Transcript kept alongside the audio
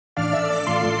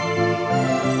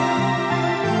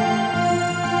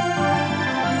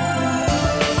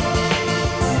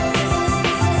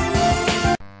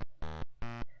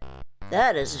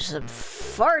That is some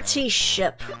farty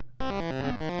ship.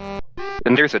 And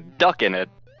there's a duck in it.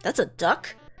 That's a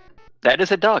duck? That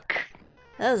is a duck.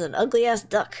 That is an ugly-ass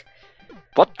duck.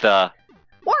 What the?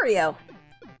 Wario!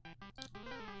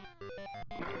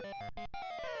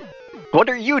 What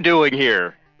are you doing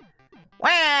here? Wah!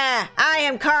 I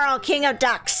am Carl, King of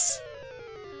Ducks!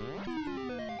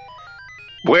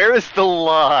 Where is the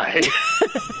lie?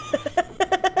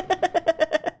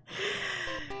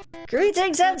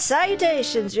 Greetings and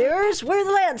salutations, viewers! We're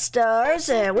the Landstars,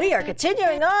 and we are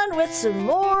continuing on with some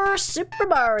more Super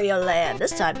Mario Land.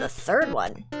 This time the third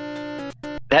one.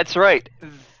 That's right.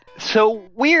 So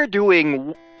we're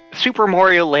doing Super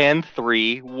Mario Land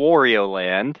 3, Wario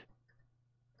Land,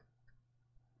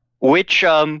 which,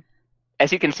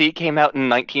 as you can see, came out in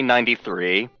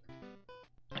 1993.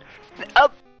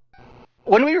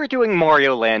 When we were doing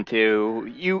Mario Land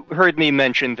 2, you heard me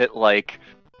mention that, like,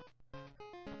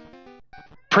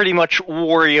 pretty much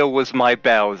Wario was my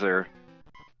Bowser.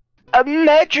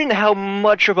 Imagine how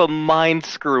much of a mind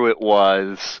screw it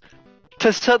was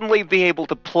to suddenly be able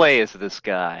to play as this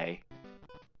guy.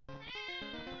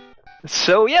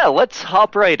 So yeah, let's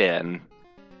hop right in.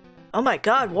 Oh my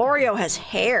god, Wario has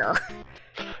hair!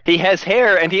 He has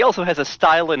hair, and he also has a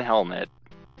styling helmet.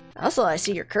 Also, I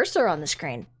see your cursor on the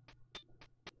screen.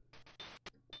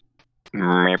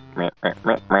 Wah.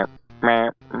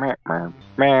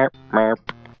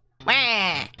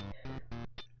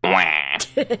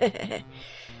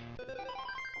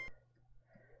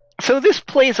 So this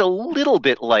plays a little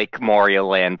bit like Mario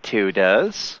Land 2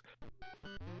 does.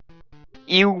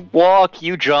 You walk,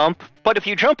 you jump, but if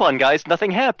you jump on guys, nothing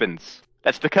happens.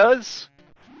 That's because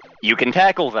you can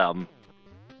tackle them.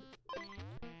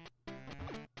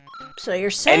 So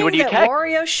you're saying that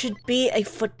Wario should be a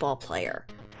football player?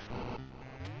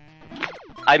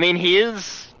 I mean, he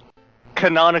is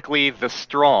canonically the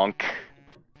Stronk.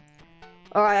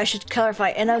 Alright, I should clarify,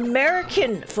 an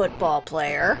American football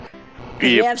player. Yep.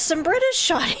 We have some British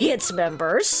audience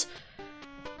members.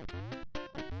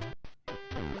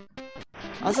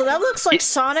 Also, that looks like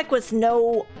Sonic with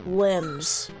no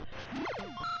limbs.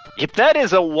 Yep, that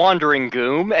is a wandering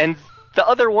goom, and the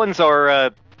other ones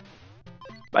are,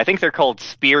 I think they're called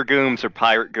spear gooms or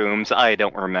pirate gooms, I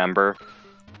don't remember.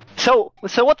 So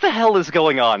what the hell is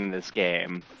going on in this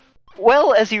game?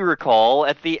 Well, as you recall,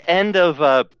 at the end of,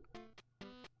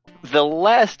 the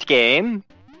last game,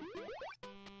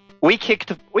 we kicked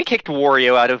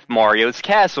Wario out of Mario's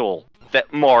castle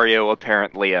that Mario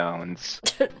apparently owns.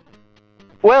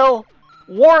 Well,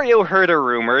 Wario heard a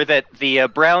rumor that the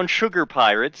brown sugar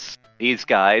pirates, these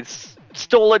guys,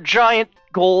 stole a giant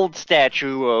gold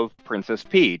statue of Princess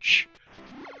Peach.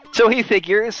 So he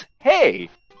figures, hey,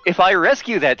 if I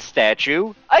rescue that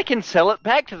statue, I can sell it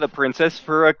back to the princess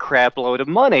for a crap load of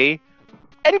money,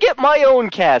 and get my own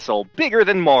castle, bigger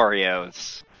than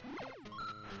Mario's.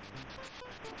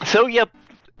 So yep,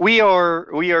 we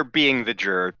are being the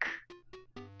jerk.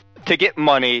 To get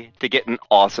money, to get an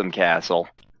awesome castle.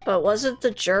 But wasn't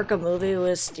The Jerk a movie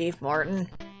with Steve Martin?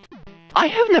 I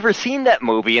have never seen that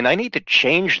movie, and I need to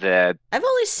change that. I've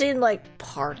only seen, like,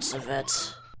 parts of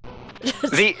it.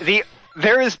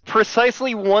 There is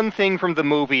precisely one thing from the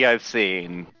movie I've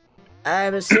seen.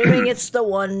 I'm assuming it's the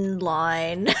one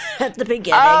line at the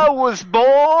beginning. I was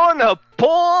born a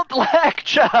poor black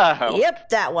child! Yep,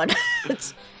 that one.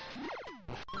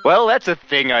 Well, that's a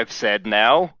thing I've said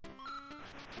now.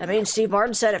 I mean, Steve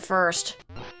Martin said it first.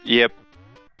 Yep.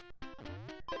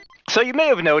 So you may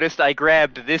have noticed I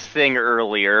grabbed this thing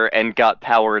earlier and got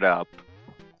powered up.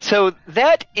 So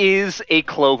that is a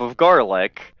clove of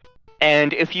garlic,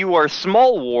 and if you are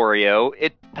small Wario,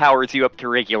 it powers you up to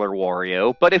regular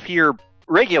Wario, but if you're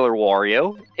regular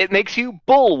Wario, it makes you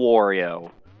Bull Wario.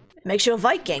 It makes you a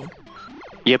Viking.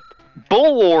 Yep.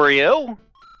 Bull Wario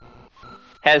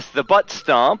has the butt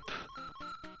stomp.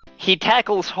 He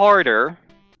tackles harder.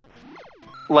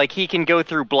 Like, he can go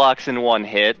through blocks in one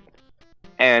hit.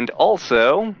 And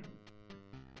also,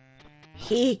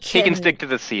 he can stick to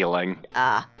the ceiling.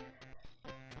 Ah.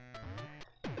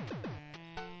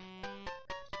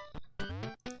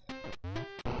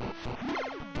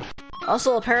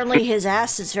 Also, apparently his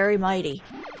ass is very mighty.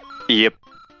 Yep.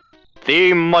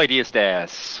 The mightiest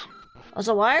ass.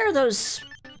 Also, why are those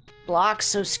blocks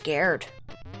so scared?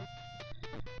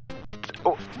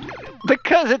 Oh,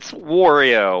 because it's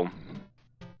Wario.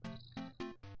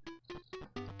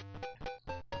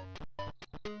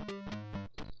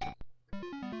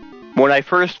 When I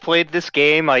first played this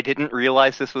game, I didn't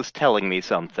realize this was telling me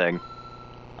something.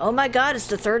 Oh my god, it's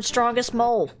the third strongest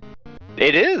mole.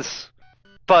 It is!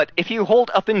 But if you hold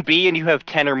up and B and you have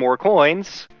 10 or more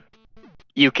coins,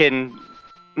 you can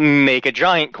make a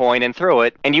giant coin and throw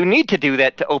it, and you need to do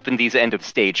that to open these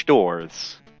end-of-stage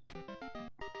doors.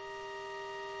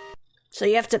 So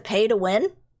you have to pay to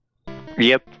win?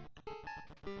 Yep.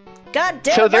 God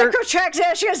damn, So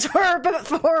microtransactions were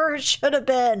before it should have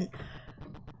been.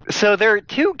 So there are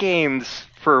 2 games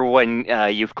for when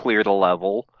you've cleared a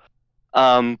level.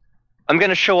 I'm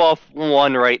gonna show off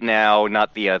one right now,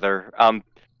 not the other.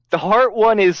 The heart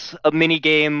one is a mini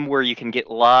game where you can get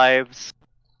lives.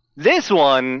 This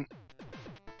one,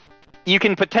 you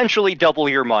can potentially double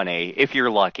your money if you're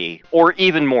lucky, or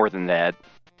even more than that.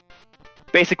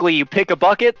 Basically, you pick a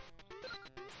bucket.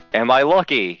 Am I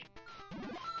lucky?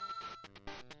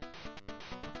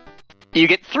 You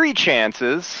get 3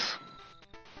 chances.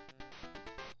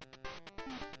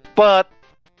 But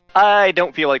I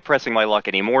don't feel like pressing my luck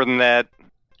any more than that.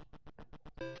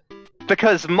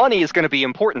 Because money is going to be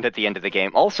important at the end of the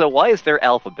game. Also, why is there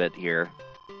alphabet here?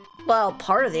 Well,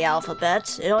 part of the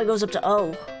alphabet. It only goes up to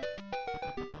O.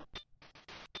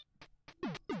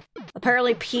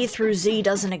 Apparently P through Z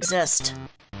doesn't exist.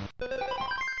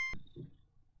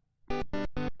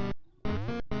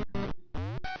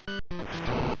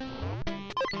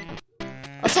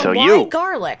 Also, So why you-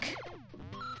 garlic?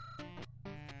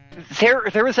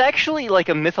 There was actually like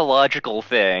a mythological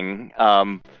thing,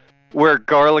 where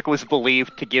garlic was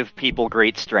believed to give people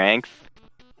great strength.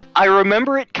 I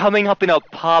remember it coming up in a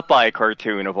Popeye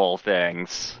cartoon of all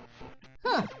things.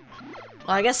 Well,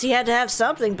 I guess he had to have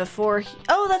something before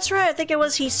oh, that's right, I think it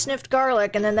was he sniffed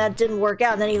garlic and then that didn't work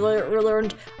out and then he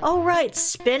learned, oh right,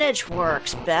 spinach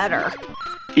works better.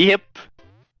 Yep.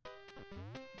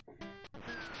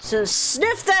 So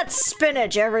sniff that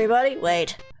spinach, everybody!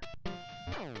 Wait.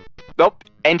 Oh,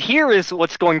 and here is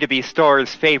what's going to be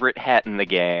Star's favorite hat in the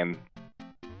game.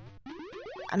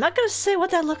 I'm not gonna say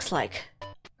what that looks like.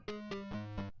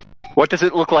 What does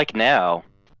it look like now?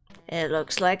 It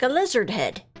looks like a lizard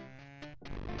head.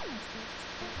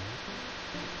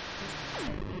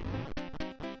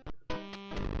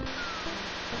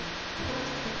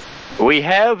 We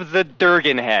have the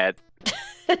Durgan hat.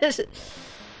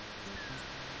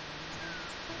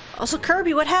 Also,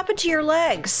 Kirby, what happened to your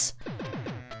legs?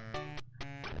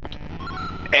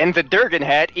 And the Durgan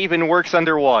hat even works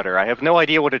underwater. I have no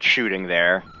idea what it's shooting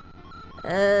there.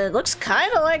 It looks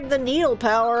kind of like the needle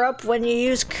power-up when you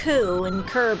use Coo in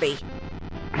Kirby.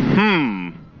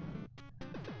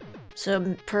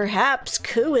 So perhaps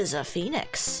Coo is a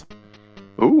phoenix.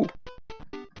 Ooh.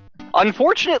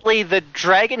 Unfortunately, the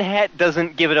dragon hat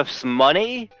doesn't give us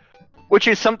money, which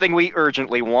is something we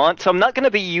urgently want, so I'm not going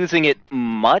to be using it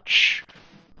much.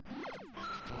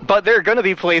 But there are going to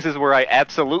be places where I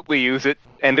absolutely use it,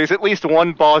 and there's at least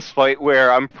one boss fight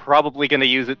where I'm probably going to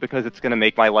use it because it's going to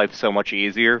make my life so much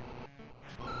easier.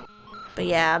 But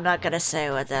yeah, I'm not gonna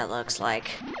say what that looks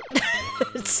like.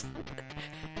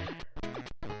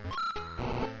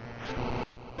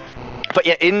 But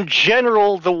yeah, in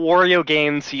general, the Wario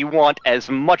games, you want as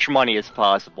much money as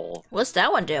possible. What's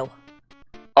that one do?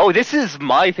 Oh, this is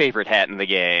my favorite hat in the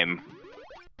game.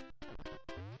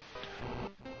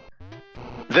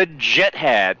 The Jet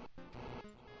Hat.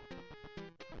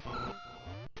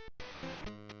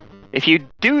 If you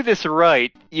do this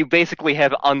right, you basically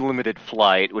have unlimited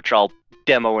flight, which I'll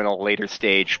demo in a later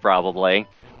stage, probably.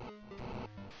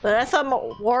 But I thought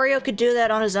Wario could do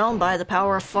that on his own by the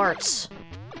power of farts.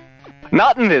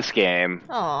 Not in this game.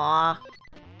 Aww.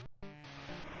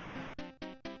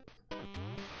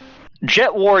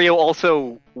 Jet Wario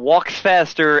also walks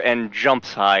faster and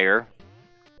jumps higher.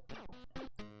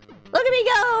 Look at me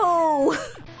go!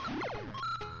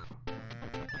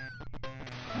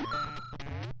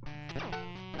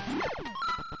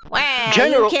 Wow,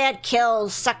 you can't kill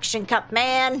Suction Cup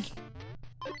Man.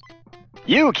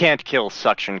 You can't kill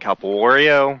Suction Cup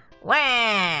Wario.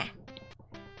 Wah!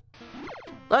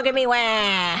 Look at me,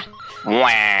 wah!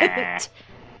 Wah.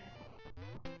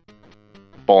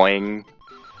 Boing.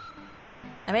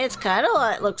 I mean, it's kind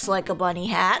of looks like a bunny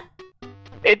hat.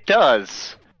 It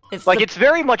does. It's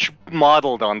very much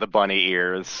modeled on the bunny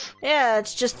ears. Yeah,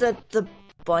 it's just that the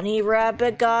bunny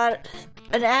rabbit got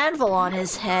an anvil on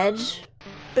his head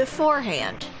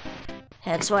beforehand.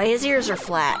 Hence why his ears are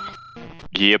flat.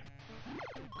 Yep.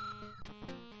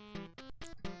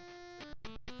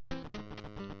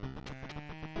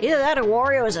 Either that or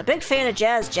Wario is a big fan of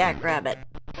Jazz Jackrabbit.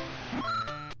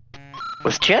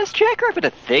 Was Jazz Jackrabbit a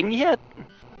thing yet?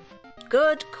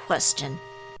 Good question.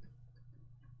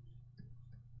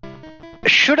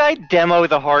 Should I demo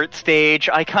the heart stage?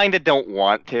 I kinda don't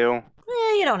want to.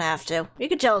 You don't have to. You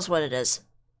can tell us what it is.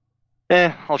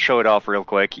 I'll show it off real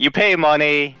quick. You pay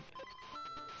money.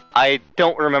 I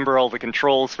don't remember all the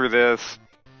controls for this.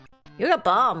 You got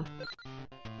bomb.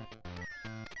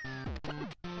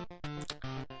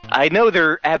 I know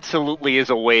there absolutely is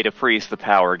a way to freeze the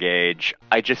power gauge.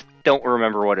 I just don't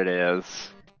remember what it is.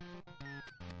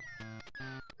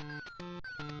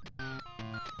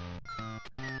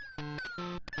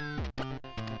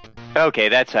 Okay,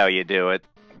 that's how you do it.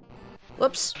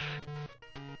 Whoops.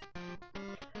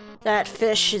 That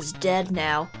fish is dead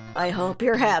now. I hope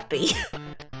you're happy.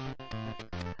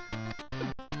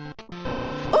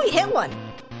 Oh, you hit one!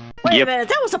 Wait a minute,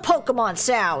 that was a Pokemon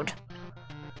sound!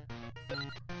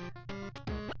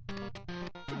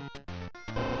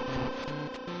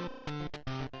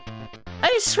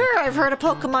 I swear I've heard a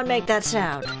Pokemon make that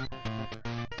sound.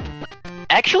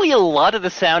 Actually, a lot of the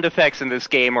sound effects in this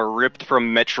game are ripped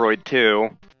from Metroid 2.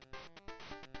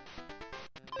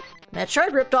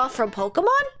 Metroid ripped off from Pokemon?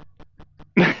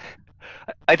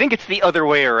 I think it's the other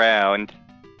way around.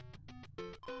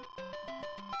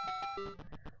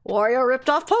 Wario ripped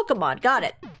off Pokemon, got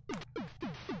it.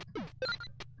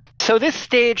 So this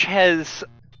stage has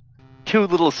 2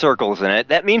 little circles in it.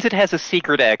 That means it has a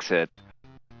secret exit.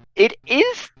 It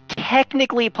is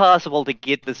technically possible to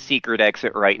get the secret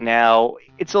exit right now.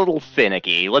 It's a little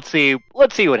finicky. Let's see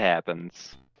what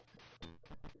happens.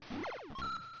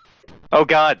 Oh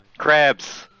god,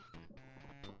 crabs.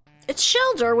 It's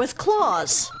Shelter with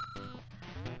claws.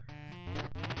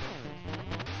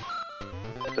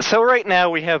 So right now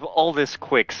we have all this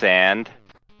quicksand.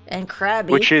 And Krabby.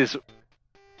 Which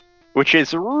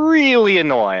is really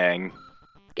annoying.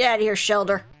 Get out of here,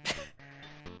 Shelter.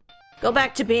 Go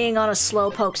back to being on a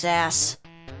Slowpoke's ass.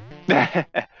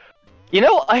 You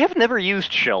know, I have never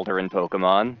used Shelter in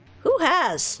Pokemon. Who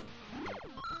has?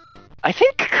 I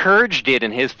think Courage did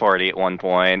in his party at one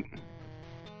point.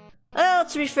 Well,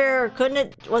 to be fair,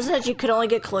 wasn't it you could only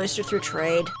get Cloyster through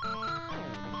trade?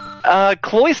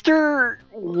 Cloyster,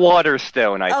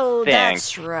 Waterstone, I think. Oh,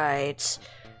 that's right.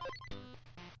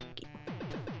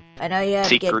 I know you had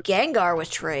to get Gengar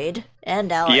with trade, and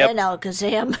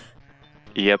Alakazam.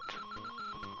 Yep.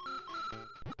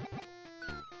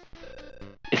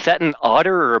 Is that an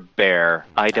otter or a bear?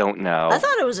 I don't know. I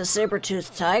thought it was a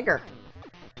saber-toothed tiger.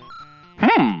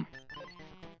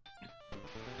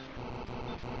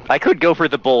 I could go for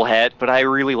the bullhead, but I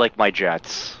really like my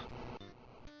jets.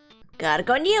 Gotta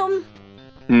go Neum.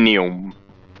 Neum.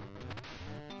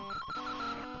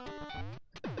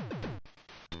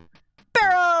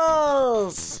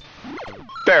 Barrels!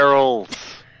 Barrels!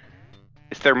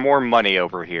 Is there more money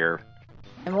over here?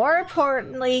 And more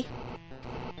importantly,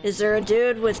 is there a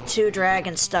dude with 2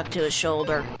 dragons stuck to his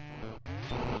shoulder?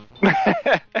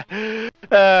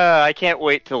 I can't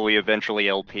wait till we eventually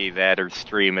LP that or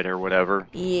stream it or whatever.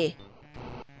 Yeah.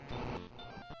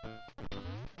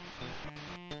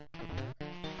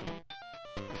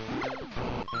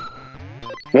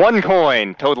 One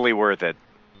coin! Totally worth it.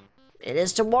 It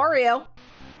is to Wario.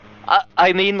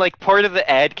 I mean, like, part of the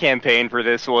ad campaign for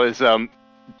this was,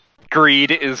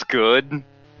 greed is good.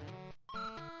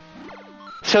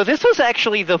 So this was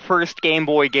actually the first Game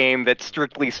Boy game that,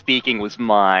 strictly speaking, was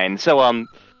mine. So,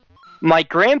 my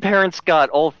grandparents got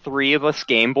all 3 of us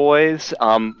Game Boys.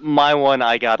 My one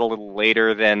I got a little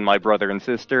later than my brother and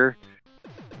sister.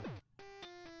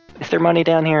 Is there money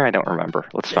down here? I don't remember.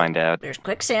 Let's find out. There's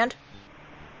quicksand.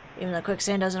 Even though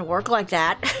quicksand doesn't work like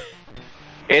that.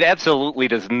 It absolutely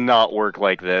does not work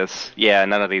like this. Yeah,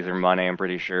 none of these are money, I'm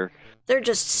pretty sure. They're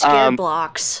just scare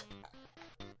blocks.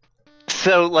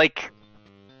 So, like,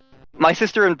 my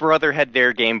sister and brother had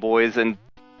their Game Boys, and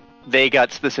they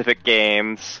got specific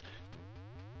games.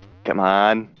 Come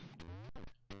on.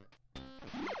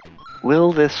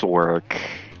 Will this work?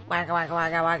 Wagga, wagga,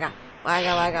 wagga, wagga.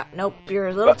 Wagga, wagga. Nope, you're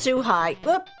a little too high.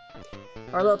 Whoop.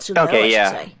 Or a little too low, I should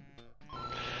say.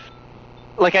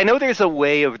 Like, I know there's a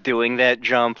way of doing that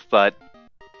jump, but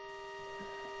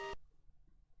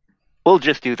we'll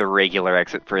just do the regular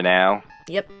exit for now.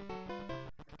 Yep.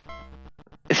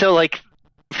 So, like,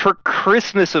 for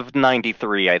Christmas of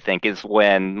 '93, I think, is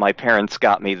when my parents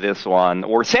got me this one,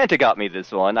 or Santa got me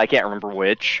this one, I can't remember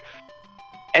which.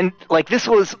 And, like, this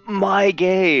was my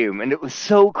game, and it was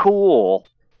so cool.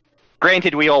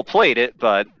 Granted, we all played it,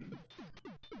 but...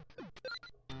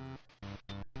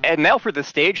 And now for the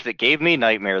stage that gave me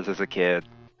nightmares as a kid.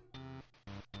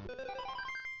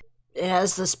 It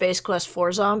has the Space Quest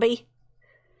 4 zombie.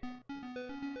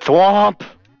 Thwomp!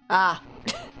 Ah.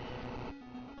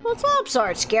 Well, thwomps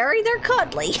aren't scary, they're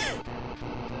cuddly.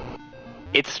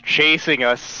 It's chasing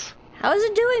us. How is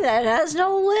it doing that? It has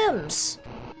no limbs.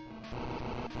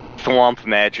 Thwomp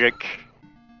magic.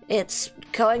 It's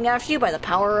going after you by the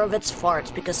power of its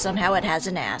farts, because somehow it has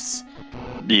an ass.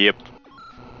 Yep.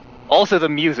 Also, the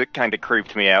music kind of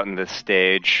creeped me out in this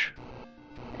stage.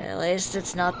 At least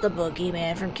it's not the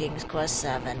boogeyman from King's Quest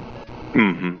VII.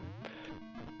 Mm-hmm.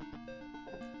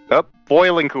 Oh,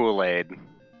 boiling Kool-Aid.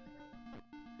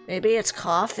 Maybe it's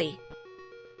coffee.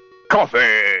 Coffee!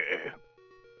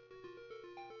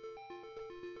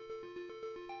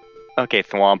 Okay,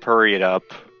 Thwomp, hurry it up.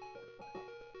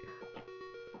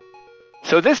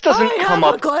 So this doesn't come up...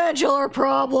 I have a glandular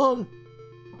problem!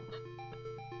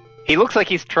 He looks like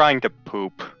he's trying to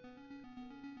poop.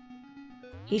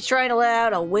 He's trying to let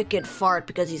out a wicked fart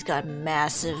because he's got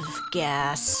massive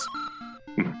gas.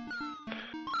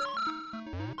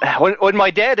 When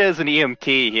my dad is an EMT,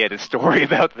 he had a story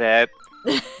about that.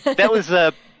 That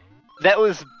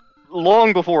was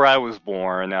long before I was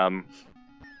born. I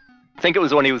think it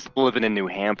was when he was living in New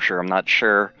Hampshire, I'm not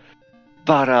sure.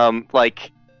 But,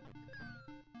 like,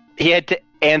 he had to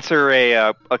answer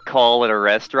a call at a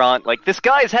restaurant, like, this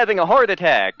guy's having a heart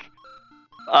attack.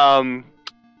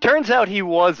 Turns out he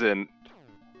wasn't.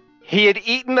 He had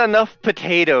eaten enough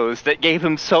potatoes that gave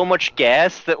him so much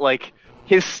gas that, like,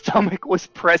 his stomach was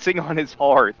pressing on his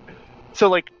heart. So,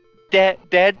 like,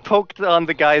 Dad poked on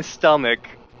the guy's stomach.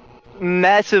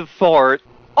 Massive fart.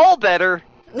 All better.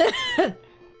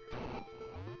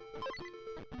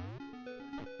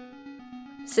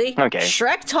 See? Okay.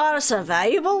 Shrek taught us a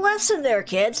valuable lesson there,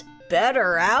 kids.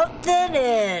 Better out than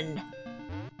in.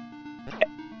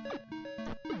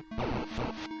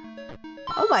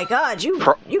 Oh my god, you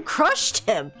crushed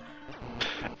him!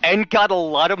 And got a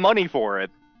lot of money for it.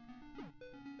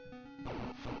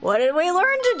 What did we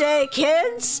learn today,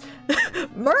 kids?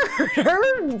 Murder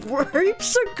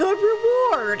reaps a good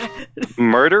reward.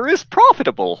 Murder is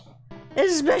profitable.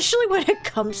 Especially when it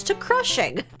comes to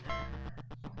crushing.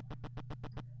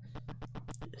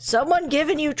 Someone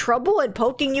giving you trouble and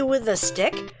poking you with a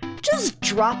stick? Just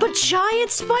drop a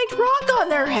giant spiked rock on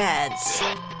their heads.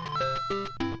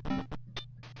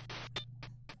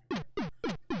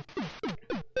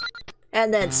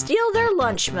 And then steal their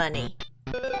lunch money.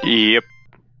 Yep.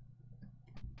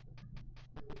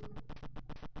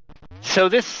 So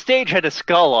this stage had a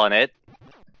skull on it.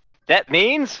 That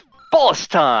means boss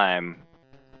time!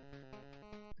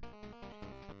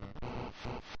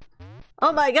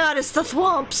 Oh my god, it's the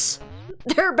Thwomps!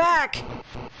 They're back!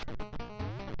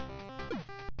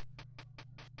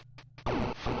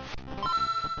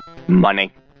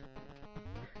 Money.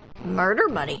 Murder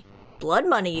money. Blood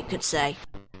money, you could say.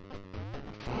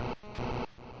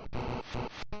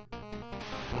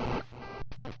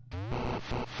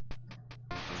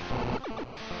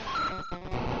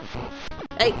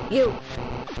 Hey, you!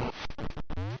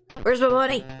 Where's my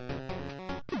money?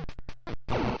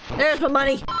 There's my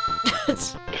money!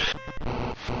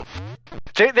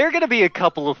 There are gonna be a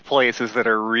couple of places that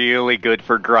are really good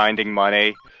for grinding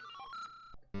money.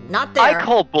 Not there. I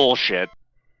call bullshit.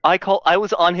 I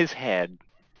was on his head.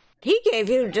 He gave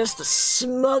you just the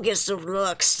smuggest of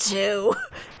looks, too.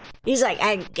 He's like,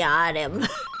 I got him.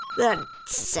 That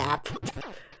sap.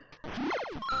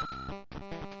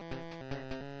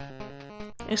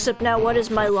 Except now, what is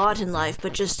my lot in life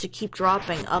but just to keep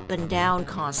dropping up and down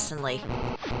constantly?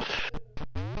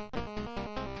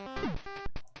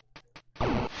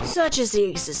 Such is the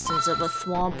existence of a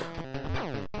thwomp.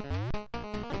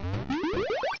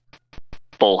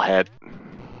 Bullhead.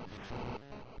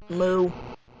 Moo.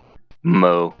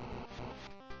 Mo.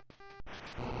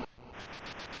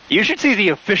 You should see the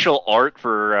official art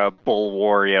for Bull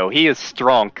Wario. He is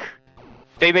strong.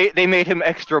 They made him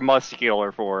extra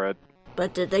muscular for it.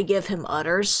 But did they give him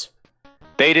udders?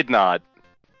 They did not.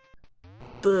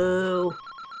 Boo.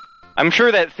 I'm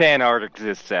sure that fan art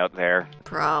exists out there.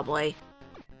 Probably.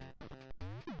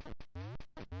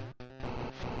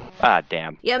 Ah,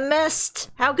 damn. You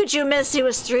missed! How could you miss? He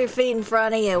was 3 feet in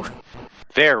front of you.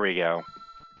 There we go.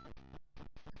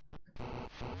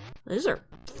 These are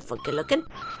funky looking.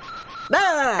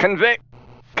 Ah!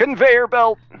 Conveyor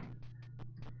belt!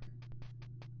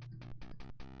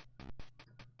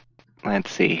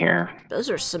 Let's see here. Those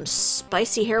are some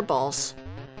spicy hairballs.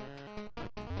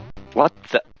 What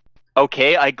the?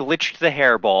 Okay, I glitched the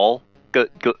hairball.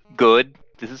 Good.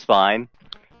 This is fine.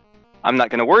 I'm not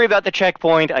gonna worry about the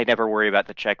checkpoint. I never worry about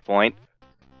the checkpoint.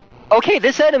 Okay,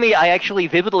 this enemy, I actually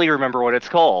vividly remember what it's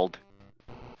called.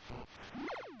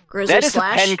 Grizzly That is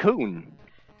Slash? a pencoon.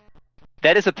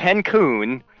 That is a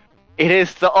pencoon. It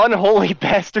is the unholy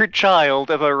bastard child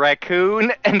of a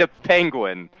raccoon and a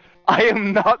penguin. I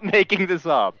am not making this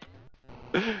up.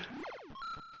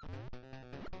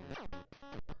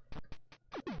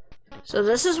 So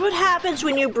this is what happens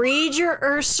when you breed your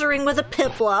Ursaring with a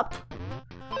Piplup.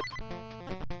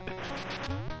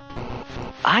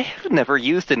 I have never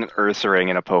used an Ursaring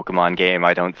in a Pokemon game,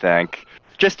 I don't think.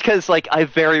 Just because, like, I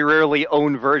very rarely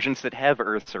own versions that have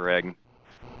Ursaring.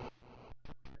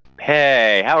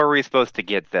 Hey, how are we supposed to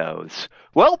get those?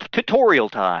 Well, tutorial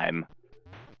time.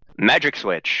 Magic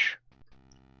switch.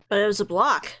 But it was a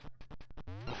block.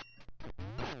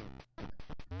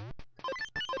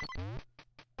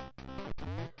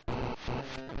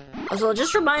 Also, it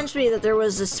just reminds me that there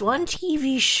was this one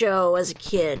TV show as a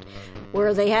kid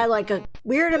where they had like a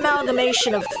weird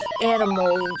amalgamation of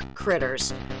animal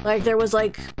critters. Like there was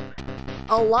like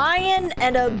a lion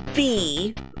and a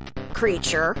bee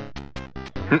creature.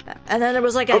 And then there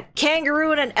was like a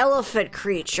kangaroo and an elephant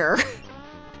creature.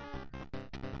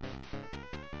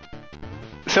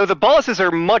 So the bosses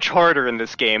are much harder in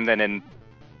this game than in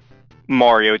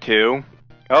Mario 2.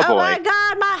 Oh boy. Oh my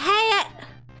god, my hat!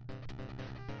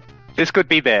 This could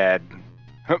be bad.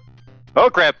 Oh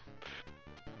crap.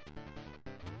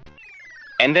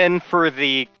 And then for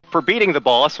beating the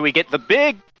boss, we get the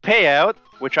big payout,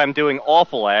 which I'm doing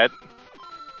awful at.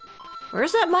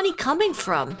 Where's that money coming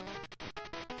from?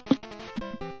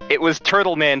 It was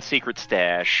Turtle Man's secret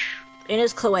stash. In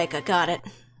his cloaca, got it.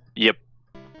 Yep.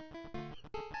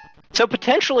 So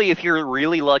potentially, if you're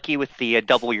really lucky with the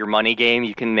double your money game,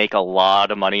 you can make a lot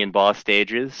of money in boss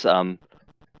stages.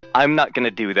 I'm not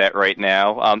gonna do that right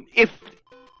now.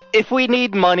 If we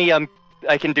need money,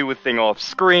 I can do a thing off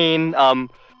screen. I'm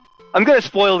gonna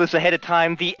spoil this ahead of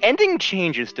time. The ending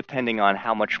changes depending on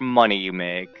how much money you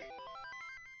make.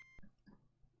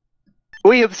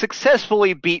 We have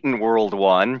successfully beaten World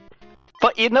 1,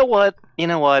 but you know what?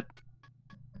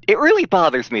 It really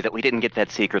bothers me that we didn't get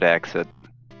that secret exit.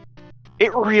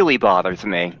 It really bothers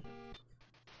me.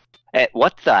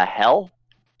 What the hell?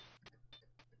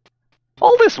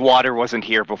 All this water wasn't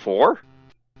here before.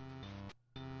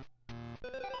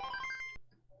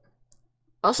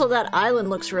 Also, that island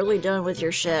looks really done with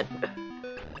your shit.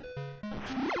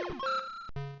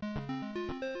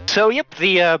 So, yep,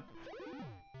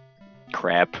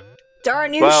 crap.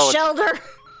 Darn you, Shelter!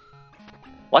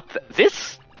 What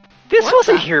this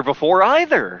wasn't here before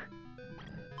either!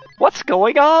 What's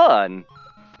going on?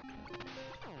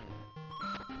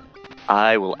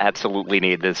 I will absolutely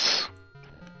need this.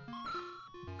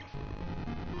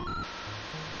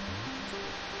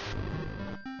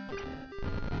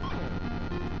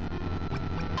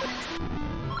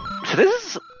 So this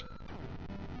is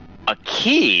a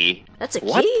key? That's a key?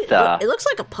 What the? It looks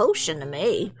like a potion to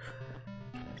me.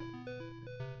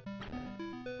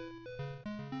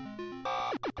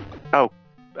 Oh,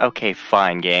 okay,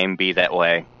 fine, game. Be that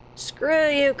way. Screw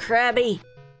you, Krabby.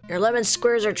 Your lemon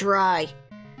squares are dry.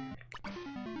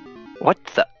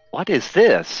 What is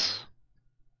this?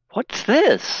 What's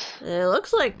this? It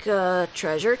looks like a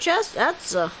treasure chest.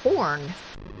 That's a horn.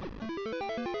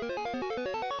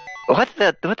 Are we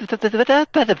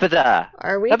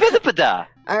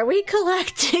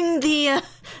collecting the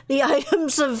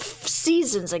items of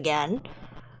seasons again?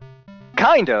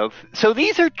 Kind of. So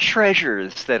these are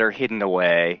treasures that are hidden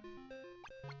away.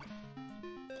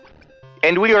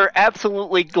 And we are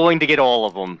absolutely going to get all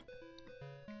of them.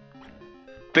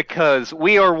 Because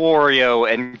we are Wario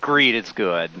and greed is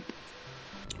good.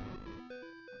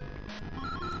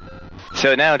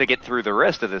 So now to get through the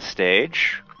rest of this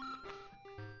stage...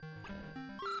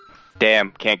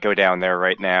 Damn, can't go down there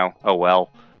right now. Oh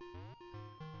well.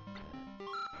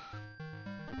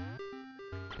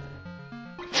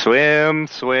 Swim,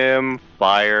 swim,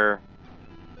 fire.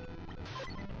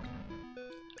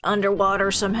 Underwater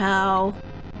somehow.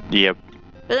 Yep.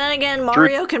 But then again,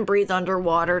 Mario can breathe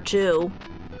underwater too.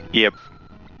 Yep.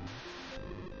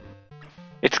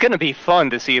 It's gonna be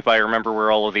fun to see if I remember where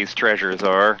all of these treasures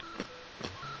are.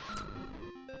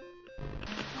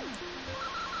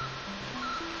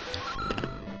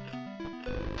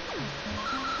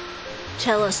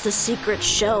 Tell us the secret,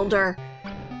 Shelter.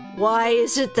 Why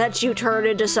is it that you turn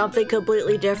into something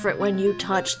completely different when you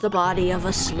touch the body of a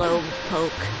slowpoke?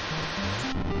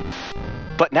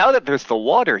 But now that there's the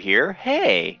water here,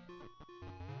 hey!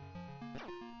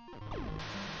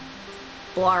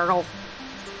 Blartle.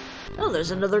 Oh, there's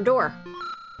another door.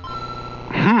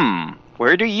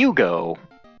 Where do you go?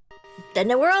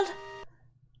 Disney World?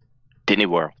 Disney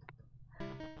World.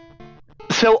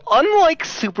 So, unlike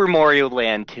Super Mario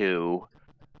Land 2,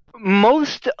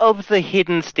 most of the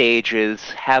hidden stages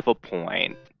have a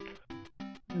point.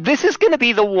 This is going to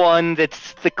be the one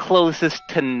that's the closest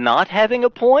to not having a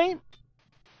point,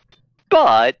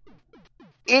 but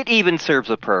it even serves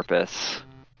a purpose.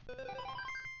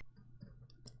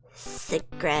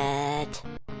 Secret.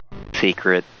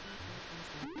 Secret.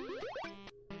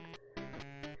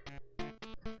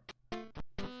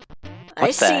 I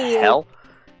What the see you. hell?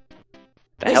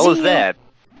 The I hell see is you. that?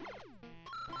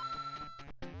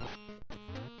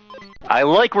 I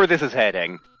like where this is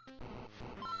heading.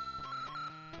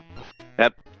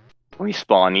 Yep.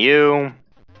 Respawn you.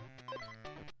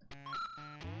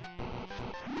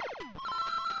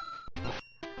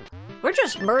 We're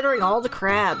just murdering all the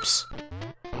crabs.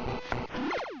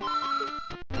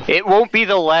 It won't be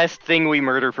the last thing we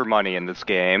murder for money in this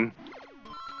game.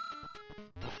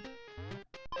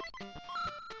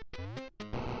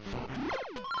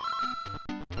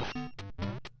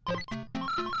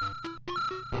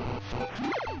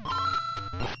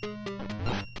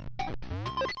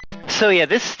 So yeah,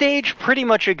 this stage pretty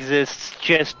much exists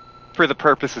just for the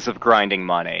purposes of grinding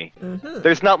money. Mm-hmm.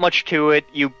 There's not much to it.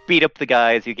 You beat up the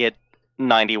guys, you get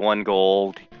 91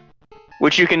 gold,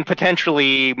 which you can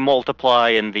potentially multiply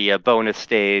in the bonus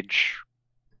stage.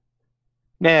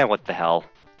 Nah, what the hell.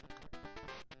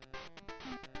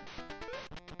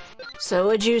 So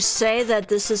would you say that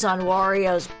this is on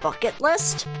Wario's bucket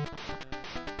list?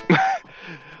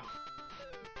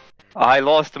 I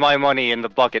lost my money in the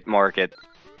bucket market.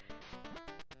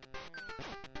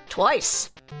 Twice.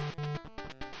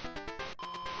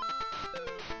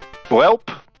 Welp.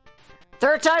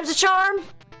 Third time's a charm?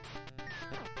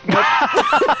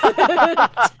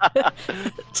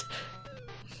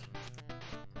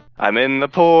 I'm in the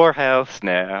poorhouse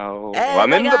now. And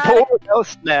I'm I in the got it.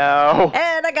 poorhouse now.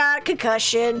 And I got a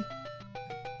concussion.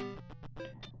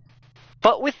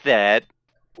 But with that,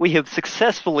 we have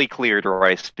successfully cleared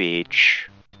Rice Beach.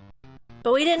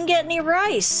 But we didn't get any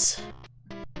rice.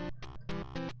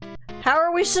 How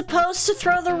are we supposed to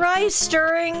throw the rice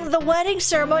during the wedding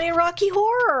ceremony in Rocky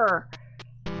Horror?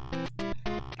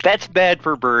 That's bad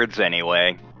for birds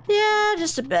anyway. Yeah,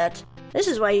 just a bit. This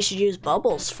is why you should use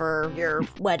bubbles for your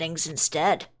weddings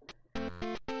instead.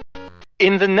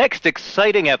 In the next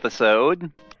exciting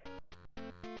episode,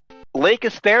 Lake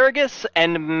Asparagus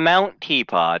and Mount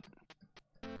Teapot.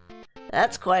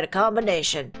 That's quite a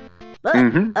combination. But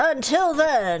until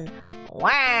then,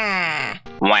 wah!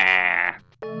 Wah.